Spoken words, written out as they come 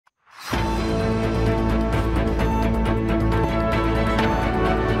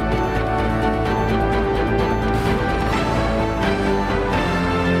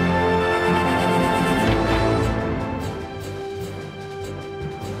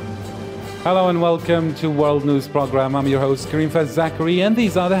Hello and welcome to World News Programme. I'm your host, Karim Zachary, and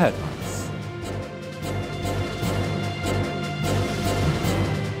these are the headlines.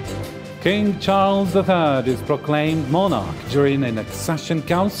 King Charles III is proclaimed monarch during an accession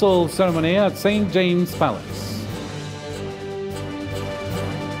council ceremony at St. James Palace.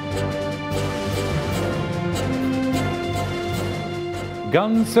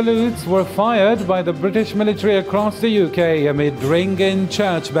 Gun salutes were fired by the British military across the UK amid ringing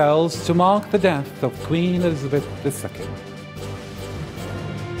church bells to mark the death of Queen Elizabeth II.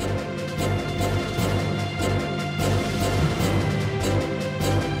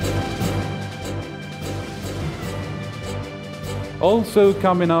 Also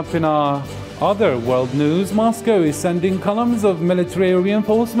coming up in our other world news, Moscow is sending columns of military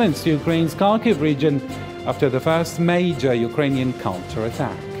reinforcements to Ukraine's Kharkiv region after the first major Ukrainian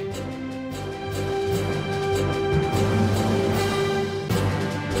counterattack.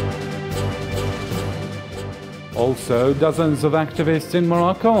 Also, dozens of activists in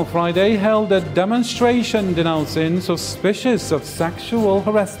Morocco on Friday held a demonstration denouncing suspicions of sexual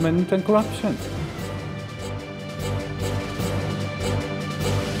harassment and corruption.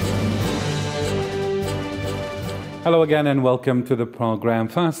 Hello again and welcome to the programme.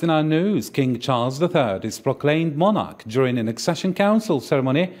 First in our news, King Charles III is proclaimed monarch during an accession council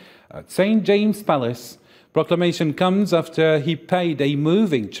ceremony at St. James Palace. Proclamation comes after he paid a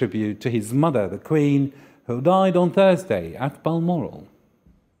moving tribute to his mother, the Queen, who died on Thursday at Balmoral.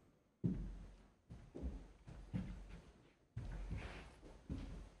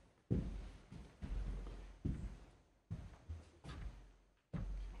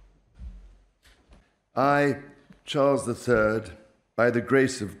 I, Charles III, by the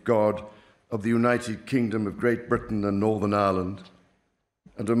grace of God of the United Kingdom of Great Britain and Northern Ireland,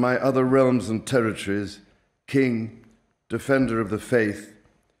 and of my other realms and territories, King, Defender of the Faith,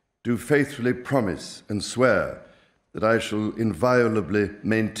 do faithfully promise and swear that I shall inviolably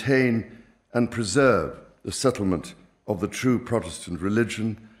maintain and preserve the settlement of the true Protestant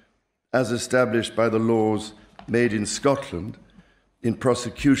religion as established by the laws made in Scotland in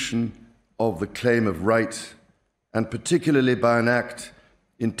prosecution of the claim of right, and particularly by an act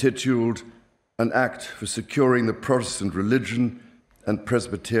intituled An Act for Securing the Protestant Religion and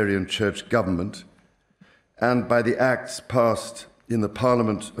Presbyterian Church Government, and by the acts passed in the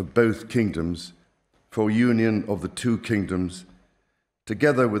Parliament of both kingdoms for union of the two kingdoms,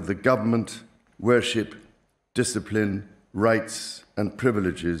 together with the government, worship, discipline, rights and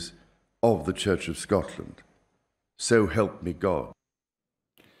privileges of the Church of Scotland. So help me God.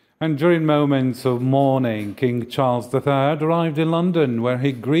 And during moments of mourning, King Charles III arrived in London, where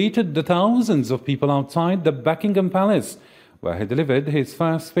he greeted the thousands of people outside the Buckingham Palace, where he delivered his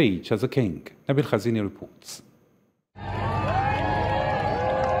first speech as a king. Nabil Khazini reports.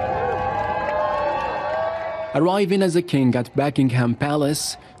 Arriving as a king at Buckingham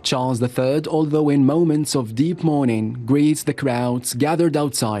Palace, Charles III, although in moments of deep mourning, greets the crowds gathered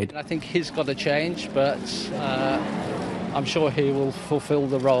outside. I think he's got to change, but I'm sure he will fulfill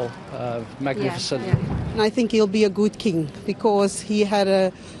the role magnificent. Yeah. And I think he'll be a good king because he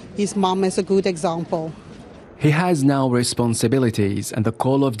had his mom as a good example. He has now responsibilities, and the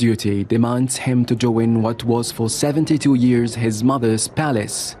call of duty demands him to join what was for 72 years his mother's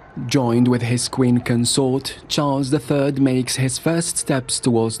palace. Joined with his queen consort, Charles III makes his first steps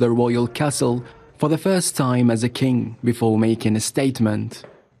towards the royal castle for the first time as a king before making a statement.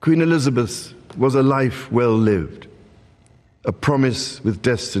 Queen Elizabeth was a life well lived, a promise with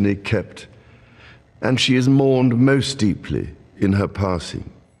destiny kept, and she is mourned most deeply in her passing.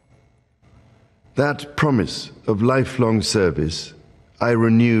 That promise of lifelong service I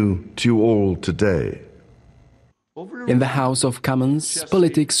renew to you all today. In the House of Commons,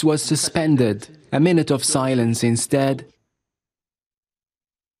 politics was suspended, a minute of silence instead,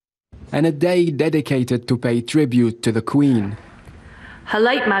 and a day dedicated to pay tribute to the Queen. Her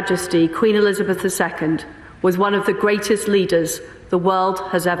late Majesty, Queen Elizabeth II, was one of the greatest leaders the world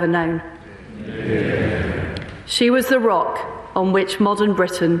has ever known. Yeah. She was the rock on which modern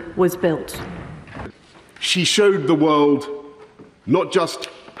Britain was built. She showed the world not just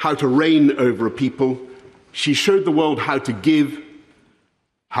how to reign over a people, she showed the world how to give,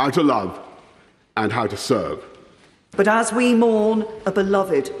 how to love, and how to serve. But as we mourn a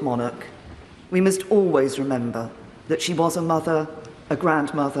beloved monarch, we must always remember that she was a mother, a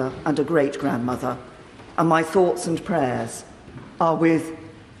grandmother, and a great-grandmother. And my thoughts and prayers are with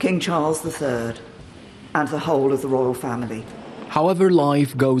King Charles III and the whole of the royal family. However,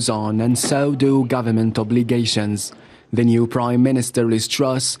 life goes on, and so do government obligations. The new Prime Minister, Liz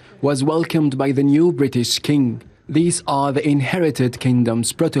Truss, was welcomed by the new British King. These are the inherited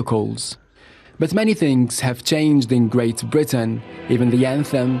kingdom's protocols. But many things have changed in Great Britain. Even the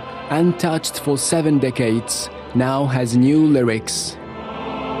anthem, untouched for 7 decades, now has new lyrics.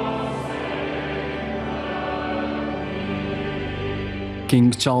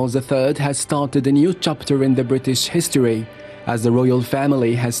 King Charles III has started a new chapter in the British history. As the royal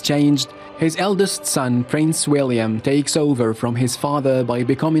family has changed, his eldest son, Prince William, takes over from his father by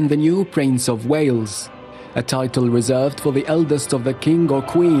becoming the new Prince of Wales, a title reserved for the eldest of the king or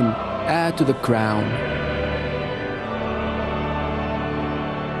queen, heir to the crown.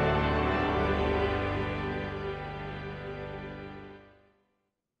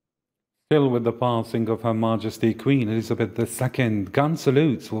 Still with the passing of Her Majesty Queen Elizabeth II, gun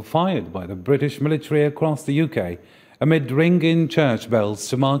salutes were fired by the British military across the UK amid ringing church bells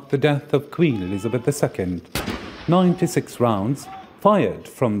to mark the death of Queen Elizabeth II. 96 rounds fired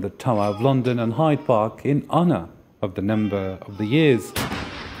from the Tower of London and Hyde Park in honour of the number of the years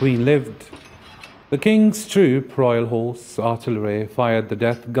Queen lived. The King's Troop Royal Horse Artillery fired the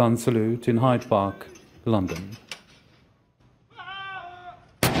death gun salute in Hyde Park, London.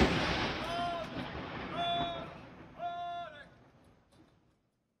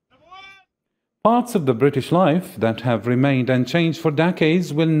 Parts of the British life that have remained unchanged for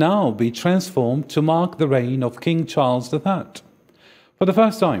decades will now be transformed to mark the reign of King Charles III. For the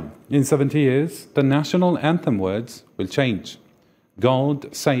first time in 70 years, the national anthem words will change.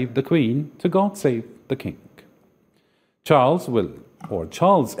 God save the Queen to God save the King. Charles'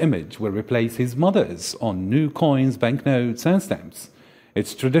 image will replace his mother's on new coins, banknotes and stamps.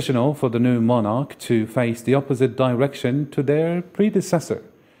 It's traditional for the new monarch to face the opposite direction to their predecessor.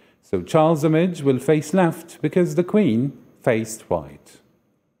 So Charles' image will face left because the Queen faced right.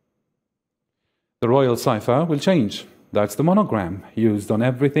 The royal cipher will change. That's the monogram, used on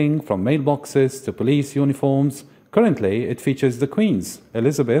everything from mailboxes to police uniforms. Currently, it features the Queen's,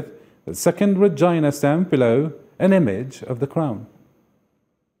 Elizabeth, the second Regina stamp below, an image of the crown.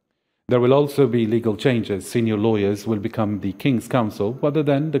 There will also be legal changes. Senior lawyers will become the King's Counsel rather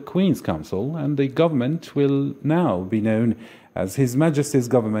than the Queen's Counsel, and the government will now be known as His Majesty's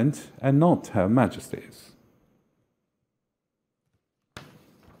government and not Her Majesty's.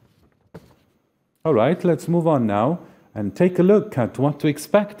 All right, let's move on now and take a look at what to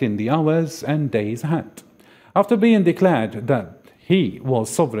expect in the hours and days ahead. After being declared that he was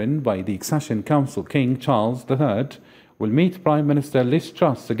sovereign by the Accession Council, King Charles III will meet Prime Minister Liz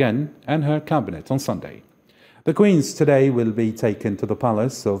Truss again and her cabinet on Sunday. The Queen's today will be taken to the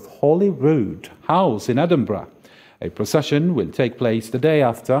palace of Holyrood House in Edinburgh. A procession will take place the day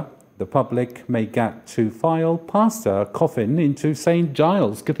after. The public may get to file past her coffin into St.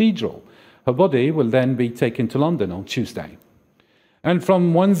 Giles Cathedral. Her body will then be taken to London on Tuesday. And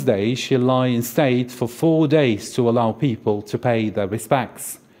from Wednesday, she'll lie in state for 4 days to allow people to pay their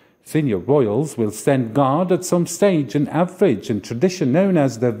respects. Senior royals will stand guard at some stage, an average and tradition known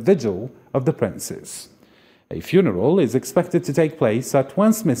as the Vigil of the Princes. A funeral is expected to take place at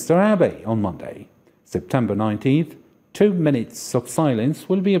Westminster Abbey on Monday. September 19th, 2 minutes of silence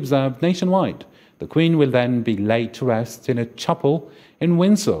will be observed nationwide. The Queen will then be laid to rest in a chapel in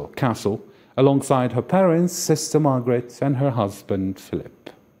Windsor Castle, alongside her parents, Sister Margaret, and her husband, Philip.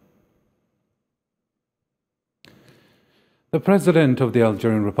 The President of the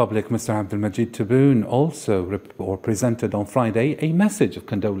Algerian Republic, Mr. Abdelmajid Tebboune, also presented on Friday a message of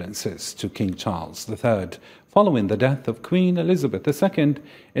condolences to King Charles III following the death of Queen Elizabeth II,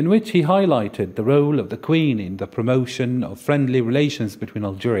 in which he highlighted the role of the Queen in the promotion of friendly relations between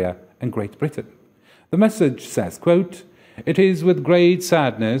Algeria and Great Britain. The message says, quote, "It is with great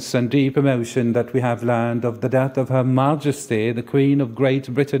sadness and deep emotion that we have learned of the death of Her Majesty, the Queen of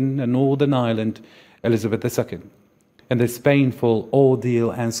Great Britain and Northern Ireland, Elizabeth II. In this painful ordeal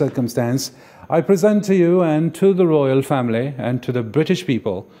and circumstance, I present to you and to the royal family and to the British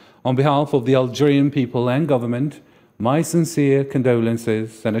people, on behalf of the Algerian people and government, my sincere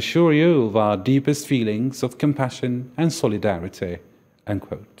condolences and assure you of our deepest feelings of compassion and solidarity." End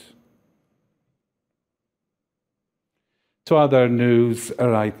quote. To other news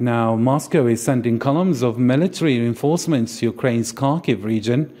right now, Moscow is sending columns of military reinforcements to Ukraine's Kharkiv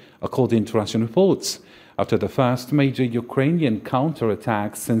region, according to Russian reports, after the first major Ukrainian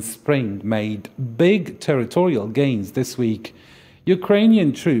counterattack since spring made big territorial gains this week.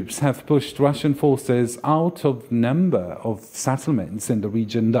 Ukrainian troops have pushed Russian forces out of a number of settlements in the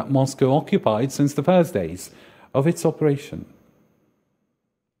region that Moscow occupied since the first days of its operation.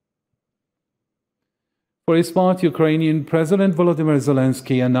 For his part, Ukrainian President Volodymyr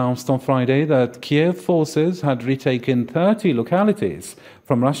Zelensky announced on Friday that Kiev forces had retaken 30 localities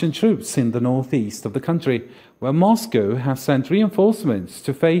from Russian troops in the northeast of the country, where Moscow has sent reinforcements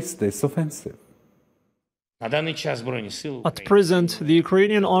to face this offensive. At present, the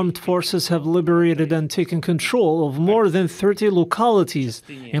Ukrainian armed forces have liberated and taken control of more than 30 localities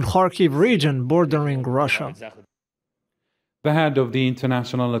in Kharkiv region bordering Russia. The head of the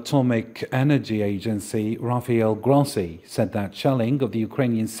International Atomic Energy Agency, Rafael Grossi, said that shelling of the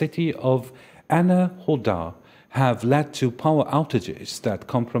Ukrainian city of Enerhodar have led to power outages that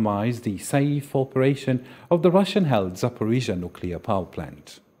compromise the safe operation of the Russian-held Zaporizhzhia nuclear power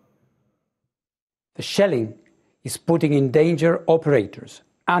plant. The shelling is putting in danger operators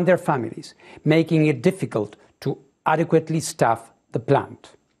and their families, making it difficult to adequately staff the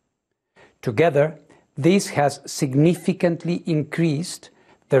plant. Together, this has significantly increased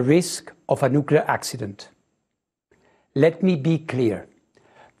the risk of a nuclear accident. Let me be clear.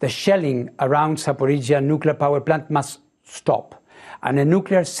 The shelling around Zaporizhzhia nuclear power plant must stop, and a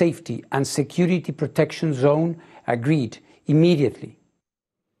nuclear safety and security protection zone agreed immediately.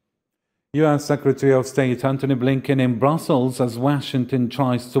 U.S. Secretary of State Antony Blinken in Brussels as Washington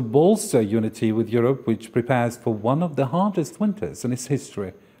tries to bolster unity with Europe, which prepares for one of the hardest winters in its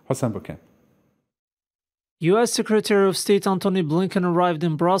history. Hassan Burke. U.S. Secretary of State Antony Blinken arrived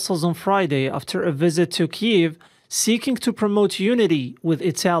in Brussels on Friday after a visit to Kyiv, seeking to promote unity with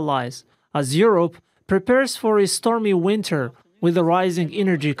its allies, as Europe prepares for a stormy winter with the rising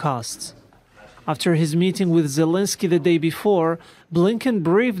energy costs. After his meeting with Zelensky the day before, Blinken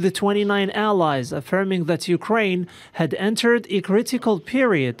briefed the 29 allies, affirming that Ukraine had entered a critical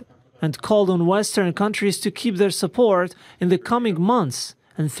period and called on Western countries to keep their support in the coming months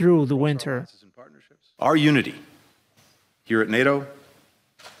and through the winter. Our unity here at NATO,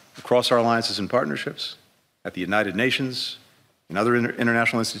 across our alliances and partnerships, at the United Nations and other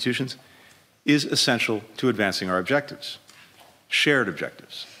international institutions, is essential to advancing our objectives, shared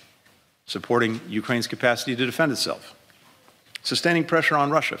objectives, supporting Ukraine's capacity to defend itself, sustaining pressure on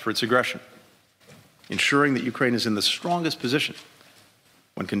Russia for its aggression, ensuring that Ukraine is in the strongest position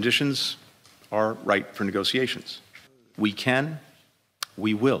when conditions are right for negotiations. We can,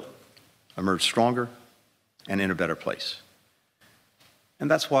 we will emerge stronger and in a better place. And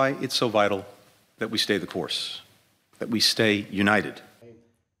that's why it's so vital that we stay the course, that we stay united.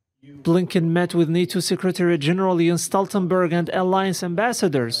 Blinken met with NATO Secretary General Jens Stoltenberg and alliance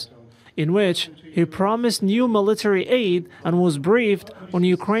ambassadors, in which he promised new military aid and was briefed on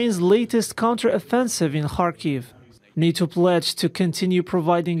Ukraine's latest counter-offensive in Kharkiv. NATO pledged to continue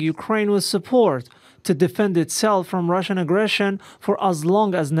providing Ukraine with support to defend itself from Russian aggression for as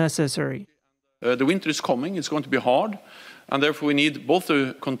long as necessary. The winter is coming, it's going to be hard, and therefore we need both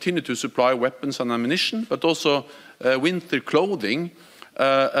to continue to supply weapons and ammunition, but also winter clothing,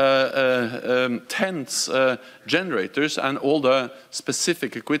 tents, generators, and all the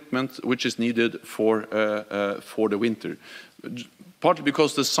specific equipment which is needed for the winter. Partly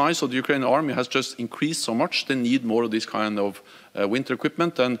because the size of the Ukrainian army has just increased so much, they need more of this kind of winter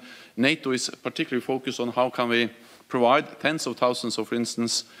equipment, and NATO is particularly focused on how can we provide tens of thousands of, for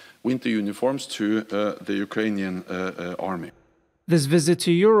instance, winter uniforms to the Ukrainian army. This visit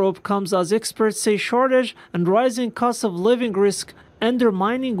to Europe comes as experts say shortage and rising cost of living risk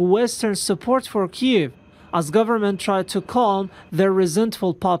undermining Western support for Kyiv, as government tried to calm their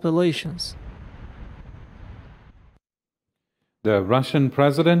resentful populations. The Russian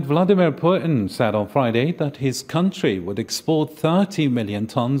President Vladimir Putin said on Friday that his country would export 30 million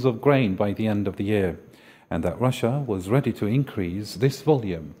tons of grain by the end of the year, and that Russia was ready to increase this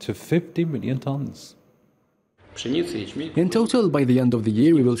volume to 50 million tons. In total, by the end of the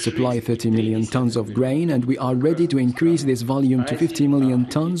year, we will supply 30 million tons of grain, and we are ready to increase this volume to 50 million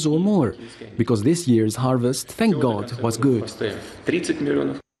tons or more, because this year's harvest, thank God, was good.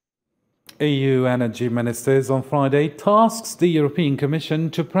 EU energy ministers on Friday tasked the European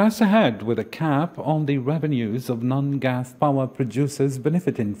Commission to press ahead with a cap on the revenues of non-gas power producers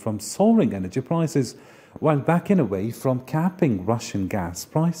benefiting from soaring energy prices, while backing away from capping Russian gas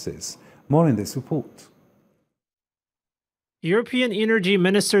prices. More in this report. European energy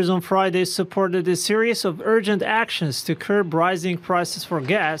ministers on Friday supported a series of urgent actions to curb rising prices for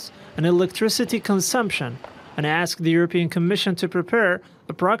gas and electricity consumption, and asked the European Commission to prepare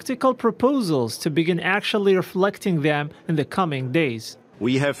practical proposals to begin actually reflecting them in the coming days.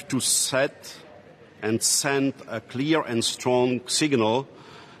 We have to set and send a clear and strong signal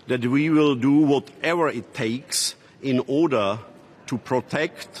that we will do whatever it takes in order to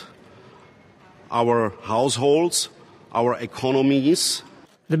protect our households, our economies.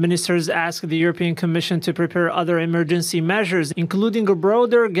 The ministers asked the European Commission to prepare other emergency measures, including a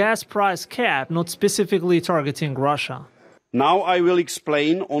broader gas price cap, not specifically targeting Russia. Now I will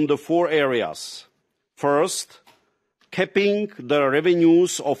explain on the 4 areas. First, capping the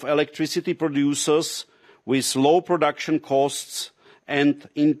revenues of electricity producers with low production costs and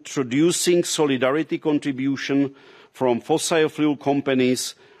introducing solidarity contribution from fossil fuel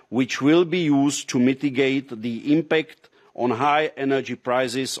companies, which will be used to mitigate the impact on high energy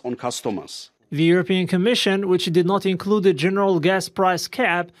prices on customers. The European Commission, which did not include a general gas price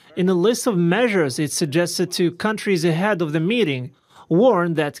cap in a list of measures it suggested to countries ahead of the meeting,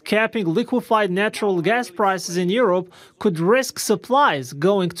 warned that capping liquefied natural gas prices in Europe could risk supplies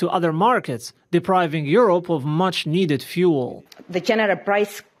going to other markets, depriving Europe of much-needed fuel. The general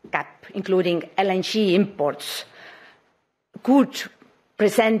price cap, including LNG imports, could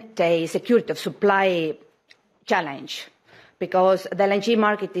present a security of supply challenge, because the LNG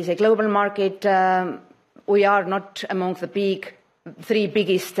market is a global market. We are not among the three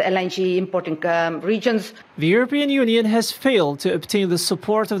biggest LNG importing regions. The European Union has failed to obtain the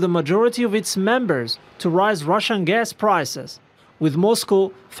support of the majority of its members to rise Russian gas prices, with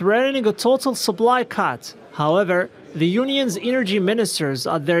Moscow threatening a total supply cut. However, the Union's energy ministers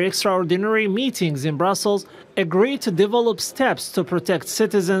at their extraordinary meetings in Brussels agreed to develop steps to protect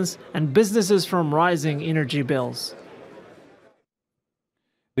citizens and businesses from rising energy bills.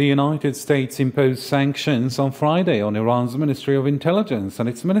 The United States imposed sanctions on Friday on Iran's Ministry of Intelligence and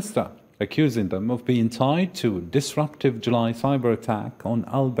its minister, accusing them of being tied to a disruptive July cyber attack on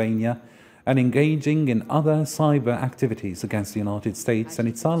Albania and engaging in other cyber activities against the United States and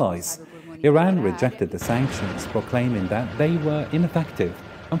its allies. Iran rejected the sanctions, proclaiming that they were ineffective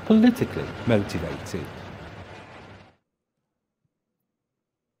and politically motivated.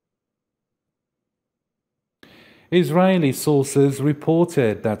 Israeli sources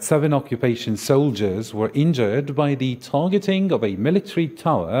reported that 7 occupation soldiers were injured by the targeting of a military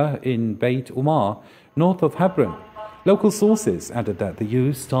tower in Beit Umar, north of Hebron. Local sources added that the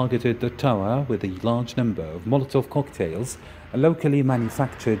youths targeted the tower with a large number of Molotov cocktails and locally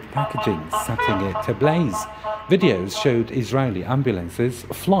manufactured packaging, setting it ablaze. Videos showed Israeli ambulances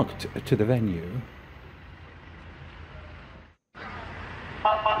flocked to the venue.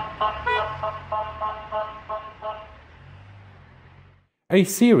 A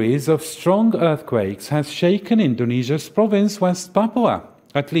series of strong earthquakes has shaken Indonesia's province West Papua.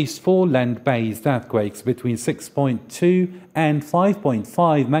 At least 4 land-based earthquakes between 6.2 and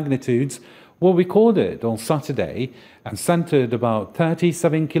 5.5 magnitudes were recorded on Saturday and centered about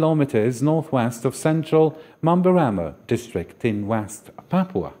 37 kilometers northwest of central Mamberamo district in West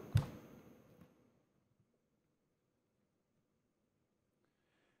Papua.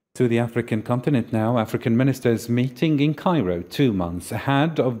 To the African continent now, African ministers meeting in Cairo 2 months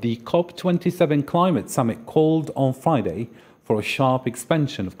ahead of the COP27 climate summit called on Friday for a sharp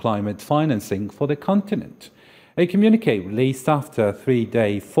expansion of climate financing for the continent. A communique released after a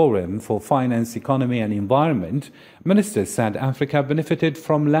 3-day forum for finance, economy and environment, ministers said Africa benefited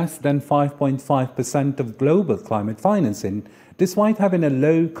from less than 5.5% of global climate financing, despite having a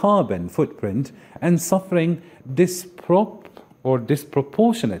low carbon footprint and suffering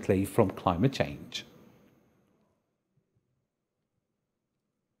disproportionately from climate change.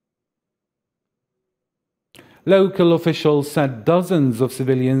 Local officials said dozens of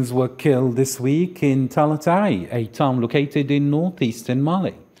civilians were killed this week in Talatari, a town located in northeastern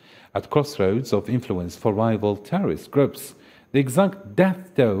Mali, at crossroads of influence for rival terrorist groups. The exact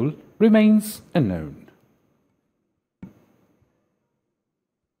death toll remains unknown.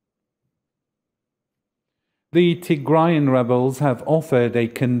 The Tigrayan rebels have offered a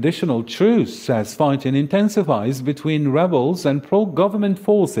conditional truce as fighting intensifies between rebels and pro-government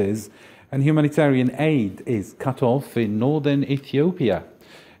forces, and humanitarian aid is cut off in northern Ethiopia.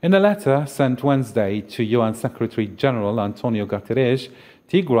 In a letter sent Wednesday to UN Secretary General Antonio Guterres,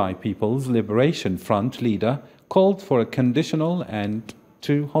 Tigray People's Liberation Front leader called for a conditional end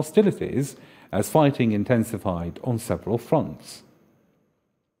to hostilities as fighting intensified on several fronts.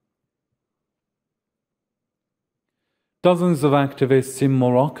 Dozens of activists in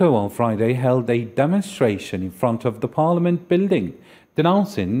Morocco on Friday held a demonstration in front of the Parliament building,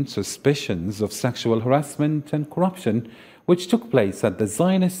 denouncing suspicions of sexual harassment and corruption, which took place at the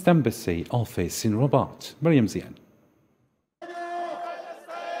Zionist Embassy office in Rabat. Miriam Zian.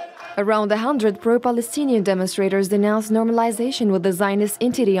 Around 100 pro-Palestinian demonstrators denounced normalization with the Zionist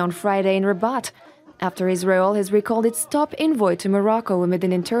entity on Friday in Rabat, after Israel has recalled its top envoy to Morocco amid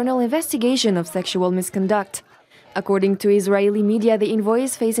an internal investigation of sexual misconduct. According to Israeli media, the envoy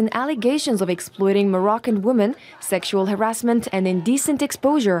is facing allegations of exploiting Moroccan women, sexual harassment and indecent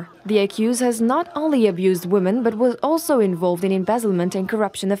exposure. The accused has not only abused women but was also involved in embezzlement and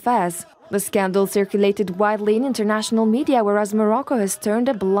corruption affairs. The scandal circulated widely in international media, whereas Morocco has turned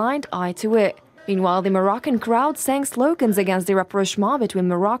a blind eye to it. Meanwhile, the Moroccan crowd sang slogans against the rapprochement between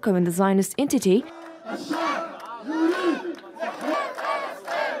Morocco and the Zionist entity,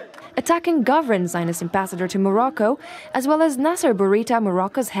 attacking Govern's Zionist ambassador to Morocco, as well as Nasser Bourita,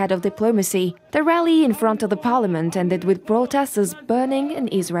 Morocco's head of diplomacy. The rally in front of the parliament ended with protesters burning an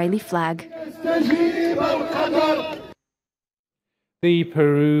Israeli flag. The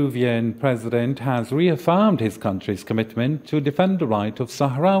Peruvian president has reaffirmed his country's commitment to defend the right of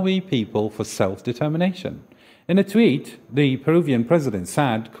Sahrawi people for self-determination. In a tweet, the Peruvian president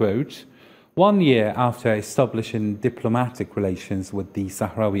said, quote, "1 year after establishing diplomatic relations with the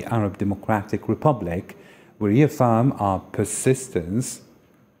Sahrawi Arab Democratic Republic, we reaffirm our persistence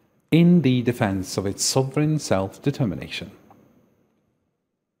in the defense of its sovereign self-determination."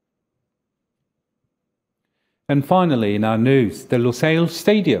 And finally, in our news, the Lusail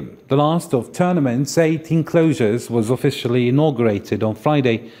Stadium, the last of tournament's 8 enclosures, was officially inaugurated on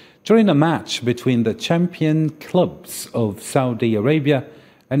Friday during a match between the champion clubs of Saudi Arabia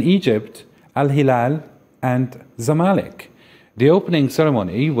and Egypt, Al Hilal and Zamalek. The opening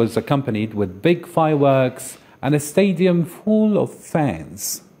ceremony was accompanied with big fireworks and a stadium full of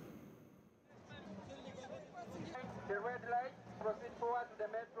fans.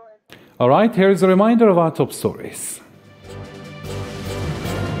 All right, here is a reminder of our top stories.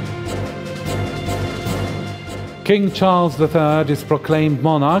 King Charles III is proclaimed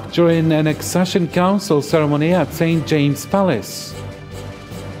monarch during an accession council ceremony at St. James Palace.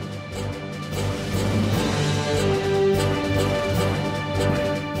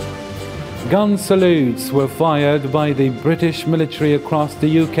 Gun salutes were fired by the British military across the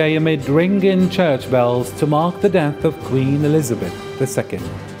UK amid ringing church bells to mark the death of Queen Elizabeth II.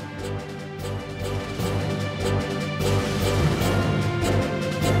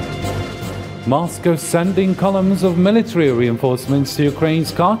 Moscow sending columns of military reinforcements to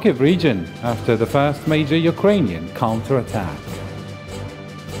Ukraine's Kharkiv region after the first major Ukrainian counterattack.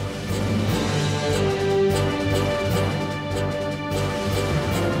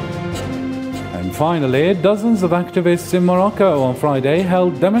 And finally, dozens of activists in Morocco on Friday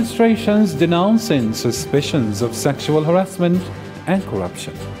held demonstrations denouncing suspicions of sexual harassment and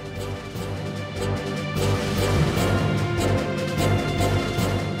corruption.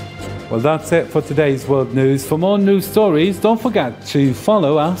 Well, that's it for today's World News. For more news stories, don't forget to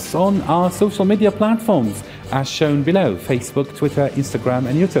follow us on our social media platforms as shown below: Facebook, Twitter, Instagram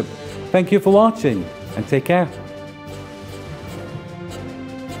and YouTube. Thank you for watching and take care.